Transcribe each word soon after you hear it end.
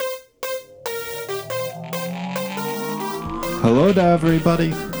Hello to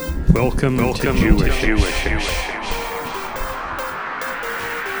everybody. Welcome to Jewish.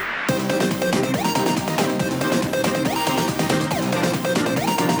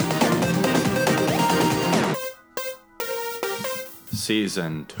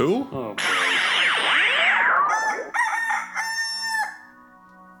 Season 2? Oh, boy.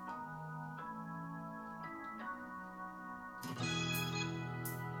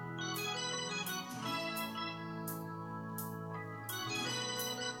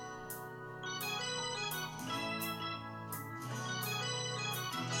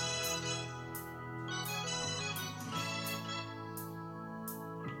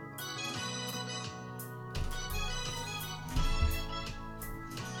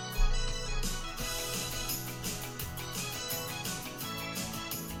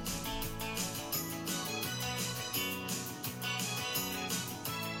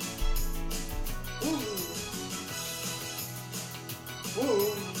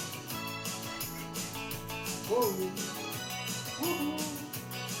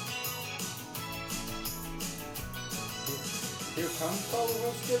 Here come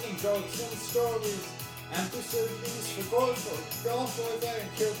co-hosts giving jokes and stories, antecedents for golf all day.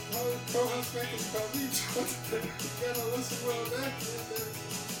 Here co-hosts making funny jokes. You gotta listen real back to this.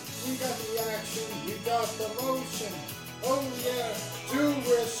 We got the action, we got the motion. Oh yeah,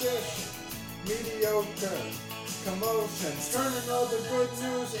 Jewish-ish, mediocre commotion. Turning all the good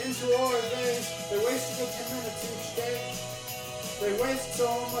news into Orvays. They waste a good 10 minutes each day. They waste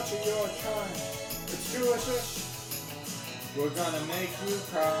so much of your time. It's Jewish-ish. We're gonna make you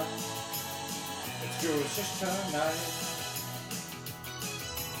cry. It's Jewish tonight.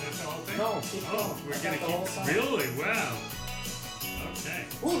 That's the whole thing? No, keep going. Oh, we're I gonna got the whole keep. song. Really? Wow. Okay.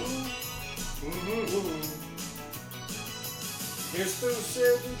 Woo-hoo, Woohoo. woo-hoo. Here's Stu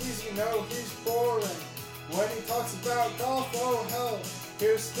Silvies, you know he's boring. When he talks about golf, oh hell.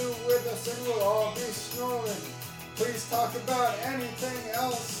 Here's Stu with us and we'll all be snoring. Please talk about anything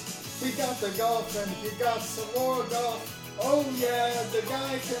else. He got the golf and he got some more golf. Oh yeah, the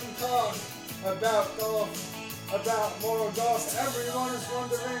guy can talk about golf, about more golf. Everyone is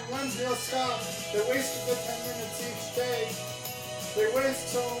wondering when he'll stop. They wasted the 10 minutes each day. They waste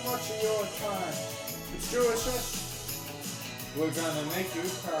so much of your time. It's Jewish-ish. We're gonna make you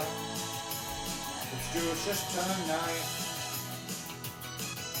cry. It's Jewish-ish tonight.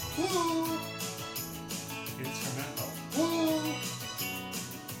 Woo! Instrumental. Woo!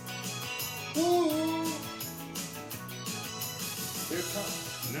 Woo! Here comes.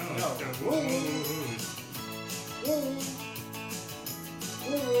 No, No. it's the Woo. woo-hoo-hoo-hoos. Woo!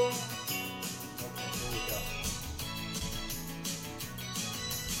 Woo! Okay, here we go.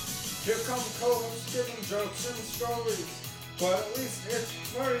 Here come co-hosts giving jokes and stories. But at least it's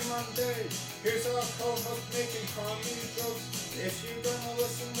very Monday. Here's our co-host making comedy jokes. If you're gonna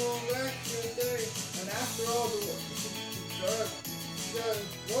listen, we'll wreck your day. And after all the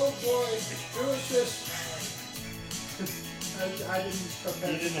oh boy, Jewish. I didn't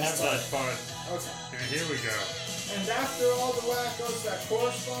prepare. You didn't have that part. Okay. Here we go. And after all the wackos that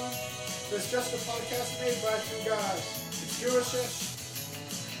correspond, there's just a podcast made by two guys. It's Jewish-ish.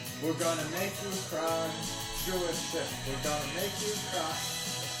 We're gonna make you cry. Jewish-ish. We're gonna make you cry.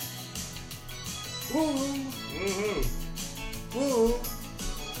 Woo! Woohoo. Woo!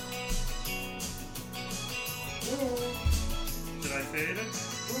 Woo! Should I fade it?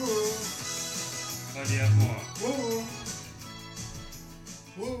 Woo! Or do you have more? Woo!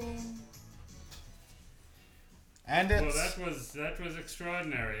 Woo! And Well, it's... that was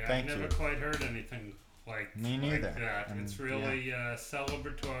extraordinary. Thank I've never you. quite heard anything like Me neither. Like that. And, It's really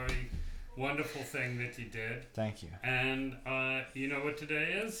celebratory, wonderful thing that you did. Thank you. And you know what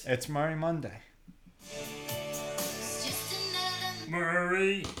today is? It's Murray Monday.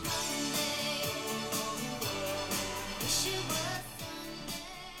 Murray.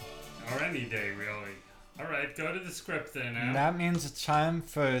 Or any day, really. All right, go to the script then. And Al. that means it's time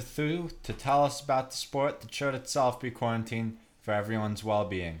for Thu to tell us about the sport that should itself be quarantined for everyone's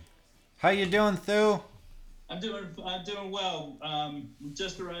well-being. How you doing, Thu? I'm doing well. We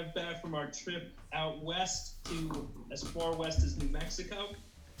just arrived back from our trip out west to as far west as New Mexico.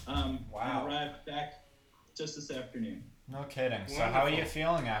 Wow. We arrived back just this afternoon. No kidding. So how are you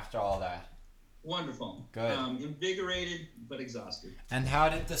feeling after all that? Wonderful. Good. Invigorated but exhausted. And how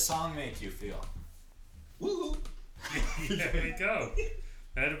did the song make you feel? Woo! There we go.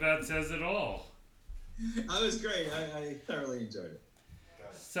 That about says it all. That was great. I thoroughly enjoyed it.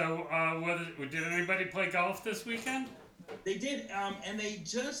 So, did anybody play golf this weekend? They did, and they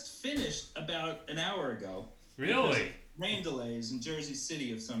just finished about an hour ago. Really? Rain delays in Jersey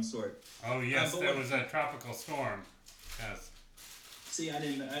City of some sort. Oh, yes, but there what- was a tropical storm Yes. See,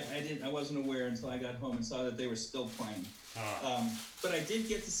 I wasn't aware until I got home and saw that they were still playing. But I did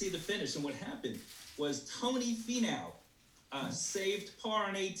get to see the finish, and what happened was Tony Finau saved par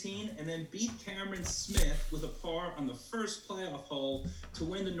on 18 and then beat Cameron Smith with a par on the first playoff hole to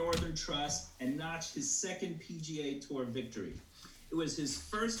win the Northern Trust and notch his second PGA Tour victory. It was his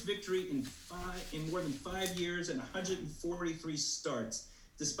first victory in more than 5 years and 143 starts,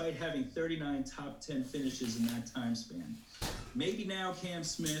 despite having 39 top 10 finishes in that time span. Maybe now Cam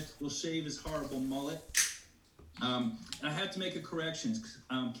Smith will shave his horrible mullet. And I have to make a correction.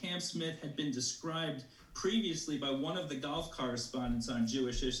 Cam Smith had been described previously by one of the golf correspondents on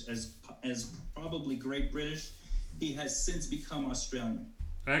Jewishish as probably Great British. He has since become Australian.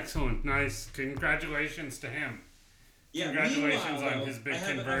 Excellent. Nice. Congratulations to him. Yeah, congratulations on his big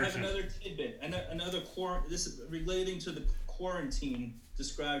conversion. I have another tidbit. This is relating to the quarantine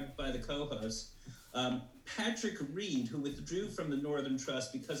described by the co-host. Patrick Reed, who withdrew from the Northern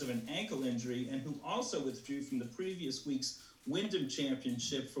Trust because of an ankle injury and who also withdrew from the previous week's Wyndham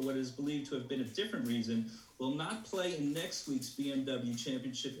Championship for what is believed to have been a different reason, will not play in next week's BMW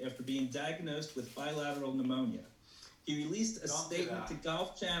Championship after being diagnosed with bilateral pneumonia. He released a statement to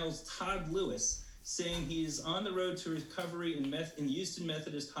Golf Channel's Todd Lewis saying he is on the road to recovery in Houston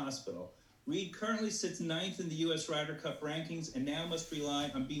Methodist Hospital. Reed currently sits 9th in the U.S. Ryder Cup rankings and now must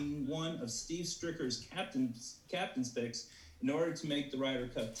rely on being one of Steve Stricker's captain's picks in order to make the Ryder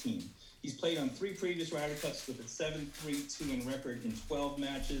Cup team. He's played on 3 previous Ryder Cups with a 7-3-2 record in 12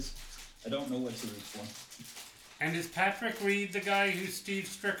 matches. I don't know what to root for. And is Patrick Reed the guy who's Steve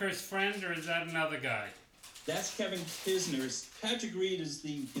Stricker's friend, or is that another guy? That's Kevin Kisner. Patrick Reed is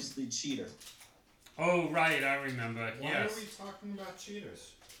the cheater. Oh, right, I remember. Why yes. are we talking about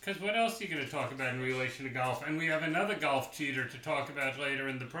cheaters? Because what else are you going to talk about in relation to golf? And we have another golf cheater to talk about later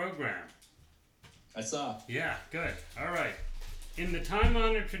in the program. I saw. Yeah, good. All right. In the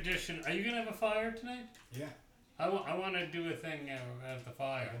time-honored tradition, are you going to have a fire tonight? Yeah. I want to do a thing at the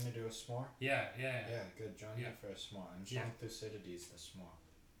fire. You're going to do a s'more? Yeah. Yeah, good. Join me for a s'more. I'm Yeah. Jean Thucydides the s'more.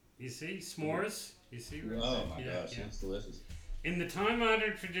 You see? S'mores? You see? Oh my gosh, yeah. it's delicious. In the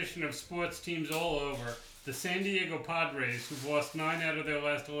time-honored tradition of sports teams all over, the San Diego Padres, who've lost 9 out of their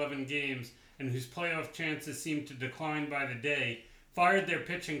last 11 games and whose playoff chances seem to decline by the day, fired their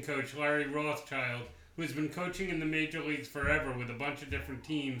pitching coach, Larry Rothschild, who has been coaching in the major leagues forever with a bunch of different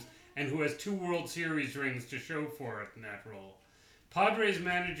teams and who has 2 World Series rings to show for it in that role. Padres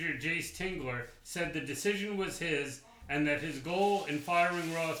manager Jace Tingler said the decision was his and that his goal in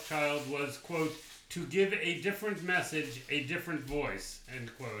firing Rothschild was, quote, to give a different message, a different voice,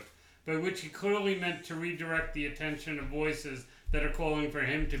 end quote, by which he clearly meant to redirect the attention of voices that are calling for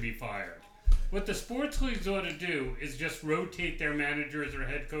him to be fired. What the sports leagues ought to do is just rotate their managers or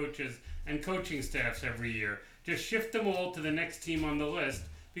head coaches and coaching staffs every year. Just shift them all to the next team on the list,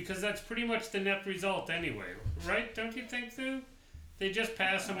 because that's pretty much the net result anyway. Right? Don't you think, Thu? They just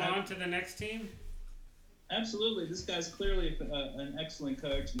pass them on to the next team? Absolutely. This guy's clearly an excellent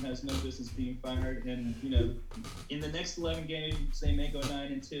coach and has no business being fired. And, in the next 11 games, they may go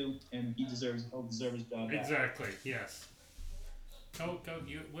 9-2, and he'll deserve his job back. Exactly, yes. Go.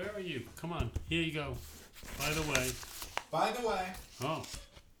 Where are you? Come on. Here you go. By the way. Oh.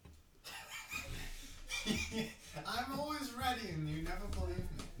 I'm always ready and you never believe me.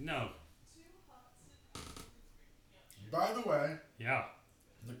 No. By the way. Yeah.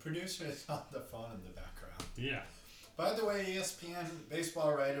 The producer is on the phone in the background. Yeah. By the way, ESPN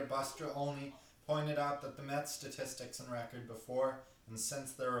baseball writer Buster Olney pointed out that the Mets' statistics and record before and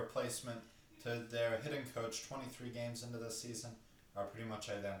since their replacement to their hitting coach 23 games into the season are pretty much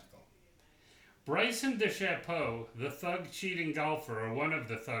identical. Bryson DeChambeau, the thug cheating golfer, or one of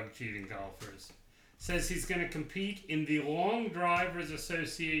the thug cheating golfers, says he's going to compete in the Long Drivers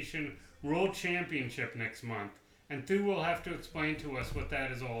Association World Championship next month, and Thu will have to explain to us what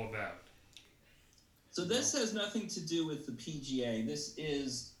that is all about. So this has nothing to do with the PGA. This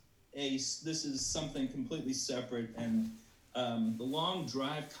is something completely separate, and the long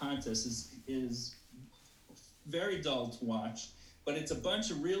drive contest is very dull to watch. But it's a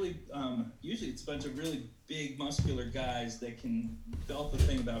bunch of really, usually it's a bunch of really big, muscular guys that can belt the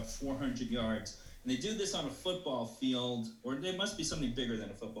thing about 400 yards. And they do this on a football field, or there must be something bigger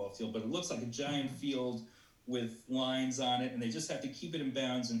than a football field, but it looks like a giant field with lines on it, and they just have to keep it in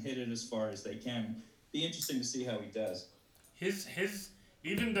bounds and hit it as far as they can. Be interesting to see how he does. His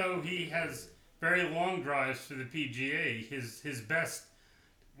even though he has very long drives for the PGA, his best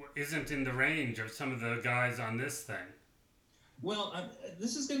isn't in the range of some of the guys on this thing. Well,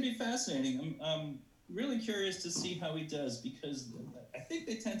 this is going to be fascinating. really curious to see how he does, because I think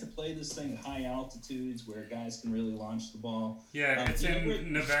they tend to play this thing at high altitudes where guys can really launch the ball. Yeah, it's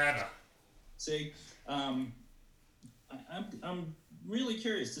in Nevada. See, I'm really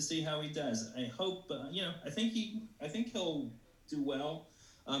curious to see how he does. I hope, I think he'll do well.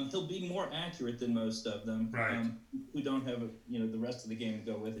 He'll be more accurate than most of them, right? Who don't have the rest of the game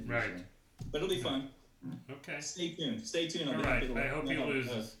to go with it. Right. Usually. But it'll be fun. Okay. Stay tuned. Stay tuned. All right. I hope he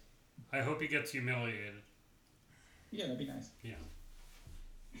loses. I hope he gets humiliated. Yeah, that'd be nice. Yeah.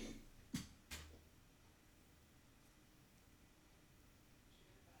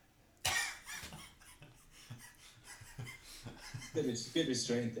 Good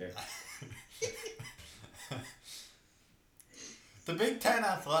restraint there. The Big Ten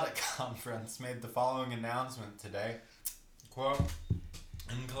Athletic Conference made the following announcement today. Quote,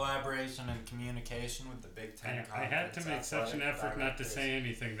 in collaboration and communication with the Big Ten Conference. I had to make such an effort not to say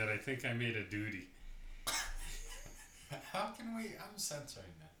anything that I think I made a duty. How can we? I'm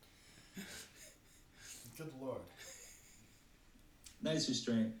censoring that. Good Lord. Nice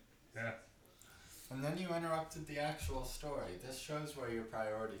restraint. Yeah. And then you interrupted the actual story. This shows where your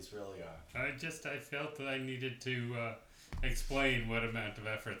priorities really are. I felt that I needed to explain what amount of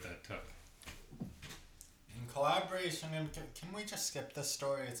effort that took. In collaboration, and can we just skip this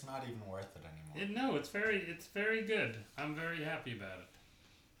story? It's not even worth it anymore. No, it's very good. I'm very happy about it.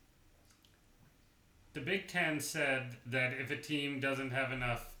 The Big Ten said that if a team doesn't have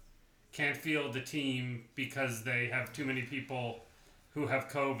enough, can't field the team because they have too many people who have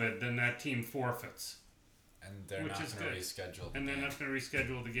COVID, then that team forfeits. And they're not going to reschedule the game. They're not going to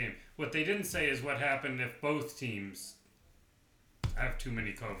reschedule the game. What they didn't say is what happened if both teams have too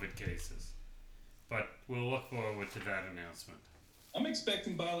many COVID cases. But we'll look forward to that announcement. I'm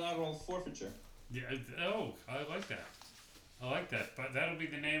expecting bilateral forfeiture. Yeah. Oh, I like that. But that'll be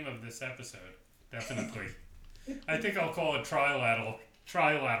the name of this episode. Definitely. I think I'll call it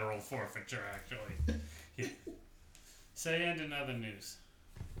trilateral forfeiture, actually. Yeah. Say and in other news.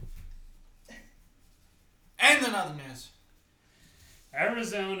 And in other news.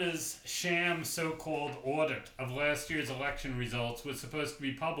 Arizona's sham so-called audit of last year's election results was supposed to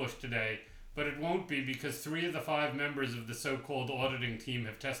be published today, but it won't be because 3 of the 5 members of the so-called auditing team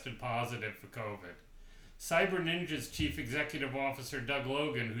have tested positive for COVID. Cyber Ninja's chief executive officer, Doug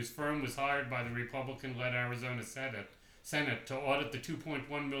Logan, whose firm was hired by the Republican-led Arizona Senate to audit the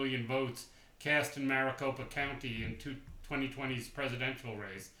 2.1 million votes cast in Maricopa County in 2020's presidential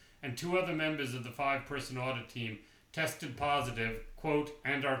race, and 2 other members of the 5-person audit team tested positive, quote,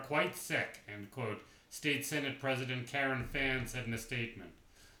 and are quite sick, end quote, State Senate President Karen Fann said in a statement.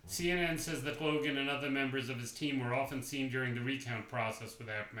 CNN says that Logan and other members of his team were often seen during the recount process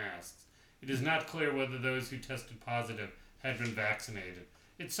without masks. It is not clear whether those who tested positive had been vaccinated.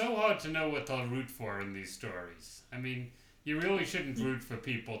 It's so hard to know what to root for in these stories. I mean, you really shouldn't root for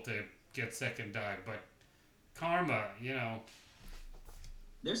people to get sick and die, but karma,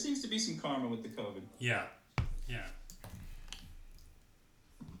 There seems to be some karma with the COVID. Yeah.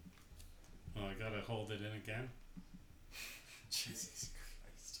 Oh, I gotta hold it in again. Jesus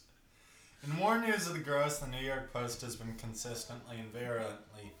Christ. In more news of the gross, the New York Post has been consistently and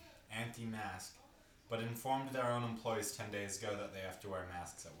virulently anti-mask, but informed their own employees 10 days ago that they have to wear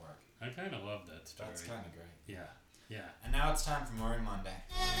masks at work. I kind of love that story. That's kind of great. Yeah. And now it's time for Murray Monday.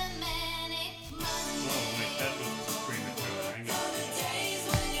 Oh, wait, that was premature. Hang on.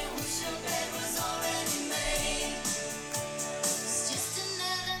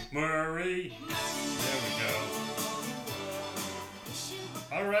 Murray. There we go.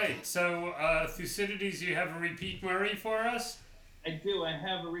 All right, so Thucydides, you have a repeat Murray for us? I do. I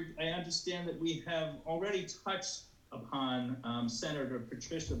understand that we have already touched upon Senator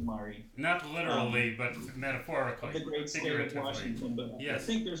Patricia Murray. Not literally, but metaphorically. Of the great state of Washington, but yes. I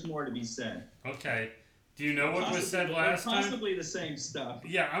think there's more to be said. Okay. Do you know what was said last time? Possibly the same stuff.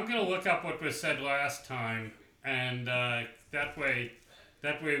 Yeah, I'm going to look up what was said last time, and that way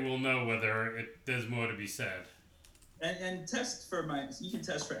we'll know whether there's more to be said. And you can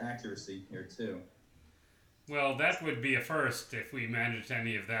test for accuracy here too. Well, that would be a first if we managed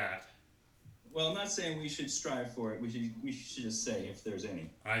any of that. Well, I'm not saying we should strive for it. We should just say if there's any.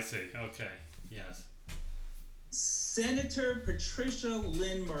 I see. Okay. Yes. Senator Patricia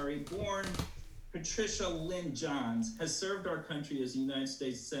Lynn Murray, born Patricia Lynn Johns, has served our country as a United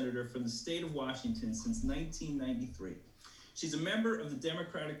States Senator from the state of Washington since 1993. She's a member of the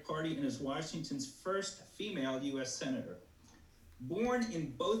Democratic Party and is Washington's first female U.S. Senator. Born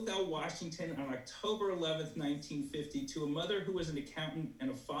in Bothell, Washington on October 11th, 1950, to a mother who was an accountant and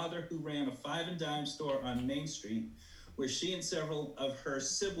a father who ran a five-and-dime store on Main Street, where she and several of her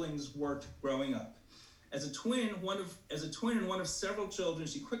siblings worked growing up. As a twin and one of several children,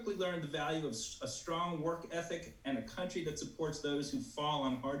 she quickly learned the value of a strong work ethic and a country that supports those who fall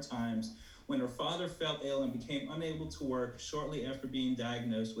on hard times when her father fell ill and became unable to work shortly after being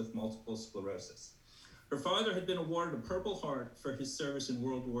diagnosed with multiple sclerosis. Her father had been awarded a Purple Heart for his service in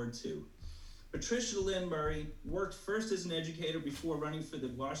World War II. Patricia Lynn Murray worked first as an educator before running for the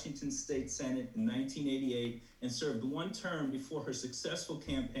Washington State Senate in 1988 and served one term before her successful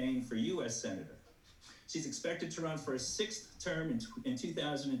campaign for U.S. Senator. She's expected to run for a sixth term in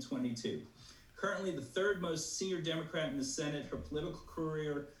 2022. Currently the third most senior Democrat in the Senate, her political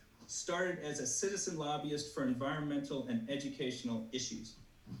career started as a citizen lobbyist for environmental and educational issues.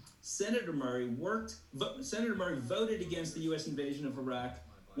 Senator Murray voted against the U.S. invasion of Iraq,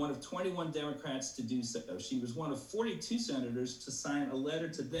 one of 21 Democrats to do so. She was one of 42 senators to sign a letter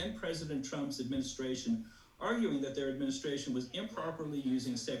to then President Trump's administration arguing that their administration was improperly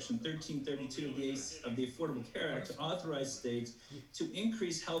using Section 1332 of the Affordable Care Act to authorize states to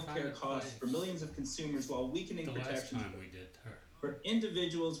increase health care costs for millions of consumers while weakening protections for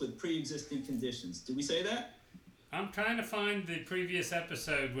individuals with pre-existing conditions. Did we say that? I'm trying to find the previous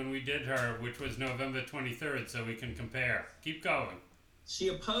episode when we did her, which was November 23rd, so we can compare. Keep going. She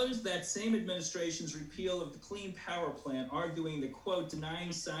opposed that same administration's repeal of the Clean Power Plan, arguing that, quote,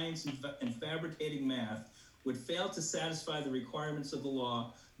 denying science and fabricating math would fail to satisfy the requirements of the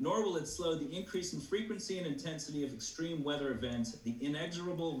law, nor will it slow the increase in frequency and intensity of extreme weather events, the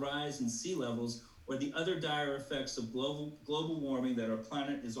inexorable rise in sea levels, or the other dire effects of global warming that our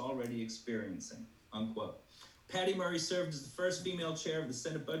planet is already experiencing, unquote. Patty Murray served as the first female chair of the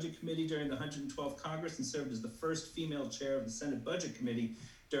Senate Budget Committee during the 112th Congress and served as the first female chair of the Senate Budget Committee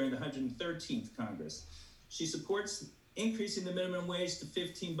during the 113th Congress. She supports increasing the minimum wage to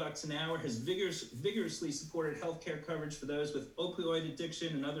 $15 an hour, has vigorously supported health care coverage for those with opioid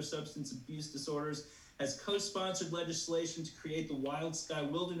addiction and other substance abuse disorders, has co-sponsored legislation to create the Wild Sky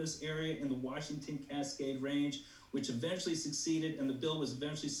Wilderness Area in the Washington Cascade Range, which eventually succeeded, and the bill was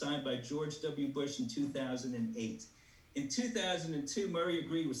eventually signed by George W. Bush in 2008. In 2002, Murray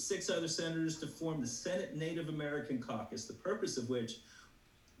agreed with 6 other senators to form the Senate Native American Caucus, the purpose of which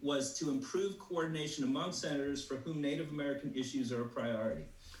was to improve coordination among senators for whom Native American issues are a priority.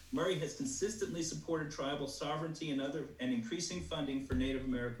 Murray has consistently supported tribal sovereignty and increasing funding for Native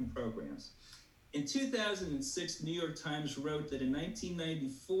American programs. In 2006, the New York Times wrote that in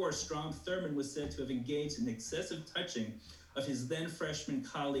 1994, Strom Thurmond was said to have engaged in excessive touching of his then freshman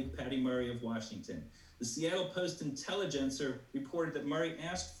colleague, Patty Murray of Washington. The Seattle Post-Intelligencer reported that Murray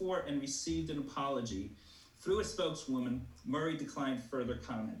asked for and received an apology. Through a spokeswoman, Murray declined further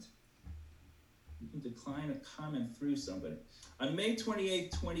comment. You can decline a comment through somebody. On May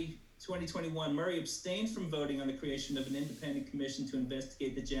 28, 2021, Murray abstained from voting on the creation of an independent commission to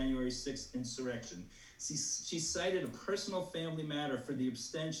investigate the January 6th insurrection. She cited a personal family matter for the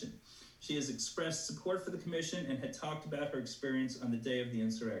abstention. She has expressed support for the commission and had talked about her experience on the day of the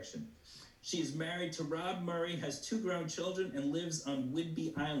insurrection. She is married to Rob Murray, has 2 grown children, and lives on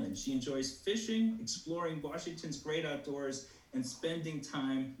Whidbey Island. She enjoys fishing, exploring Washington's great outdoors, and spending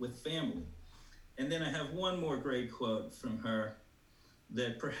time with family. And then I have one more great quote from her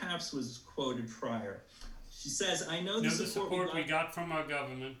that perhaps was quoted prior. She says, I know the support we got from our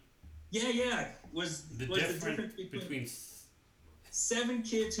government. Was the difference between 7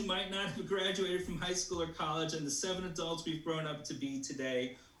 kids who might not have graduated from high school or college and the 7 adults we've grown up to be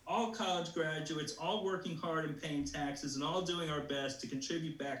today. All college graduates, all working hard and paying taxes, and all doing our best to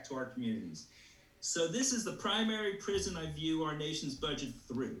contribute back to our communities. So this is the primary prism I view our nation's budget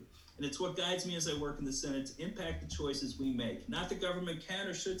through. And it's what guides me as I work in the Senate to impact the choices we make. Not that government can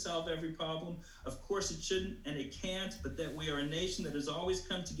or should solve every problem. Of course it shouldn't and it can't, but that we are a nation that has always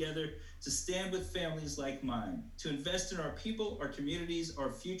come together to stand with families like mine, to invest in our people, our communities,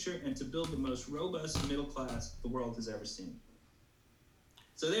 our future, and to build the most robust middle class the world has ever seen.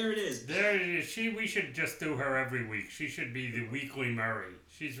 So there it is. There it is. We should just do her every week. She should be the weekly Murray.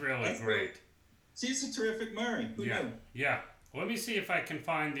 She's really great. She's a terrific Murray. Who knew? Yeah. Let me see if I can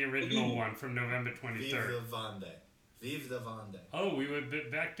find the original one from November 23rd. Vive the Vendée. Oh, we were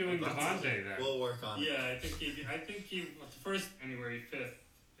back doing the Vendée then. We'll work on it. Yeah, I think he was the first, January 5th,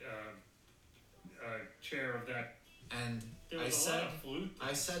 chair of that. And there was a lot of flute.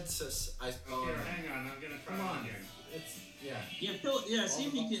 I said, here, hang on, I'm gonna try it again. See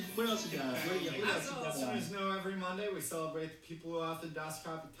if you can. What else you got? As the listeners know, every Monday we celebrate the people who authored Das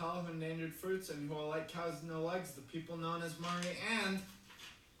Kapital, who endangered fruits, and who are like cows with no legs, the people known as Murray, and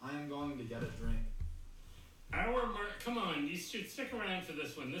I am going to get a drink. Come on, you should stick around for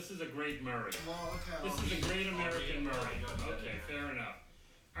this one. This is a great Murray. Well, okay. This is a great American Murray. Okay, fair enough.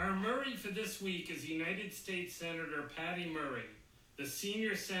 Our Murray for this week is United States Senator Patty Murray, the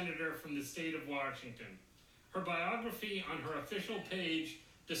senior senator from the state of Washington. Her biography on her official page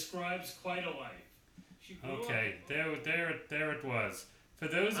describes quite a life. Okay, there it was. For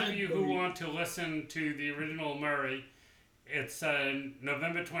those of you who want to listen to the original Murray, it's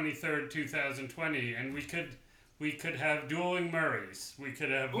November 23rd, 2020, and we could have dueling Murrays. We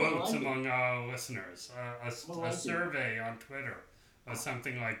could have votes among our listeners, a survey on Twitter, or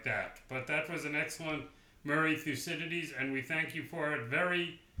something like that. But that was an excellent Murray Thucydides, and we thank you for it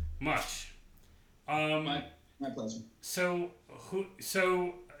very much. My pleasure. So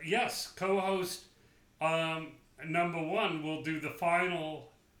yes, co-host number one will do the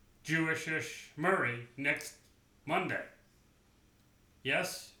final Jewishish Murray next Monday.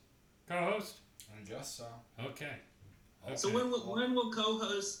 Yes, co-host? I guess so. Okay. So when will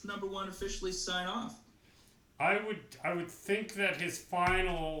co-host number one officially sign off? I would think that his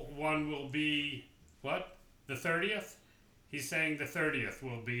final one will be what? The 30th? He's saying the 30th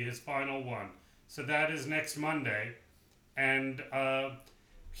will be his final one. So that is next Monday, and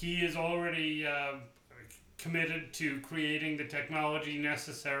he is already committed to creating the technology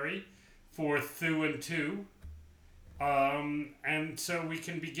necessary for Thu and Two. And so we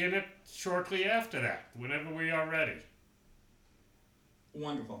can begin it shortly after that, whenever we are ready.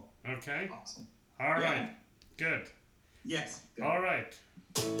 Wonderful. Okay? Awesome. All right. Good. Yes. Good. All right.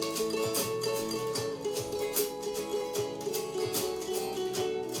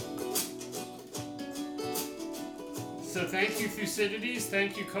 So thank you, Thucydides.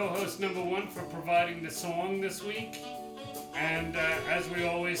 Thank you, co-host number one, for providing the song this week. And as we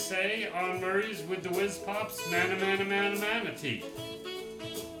always say on Murray's with the Whiz Pops, manatee.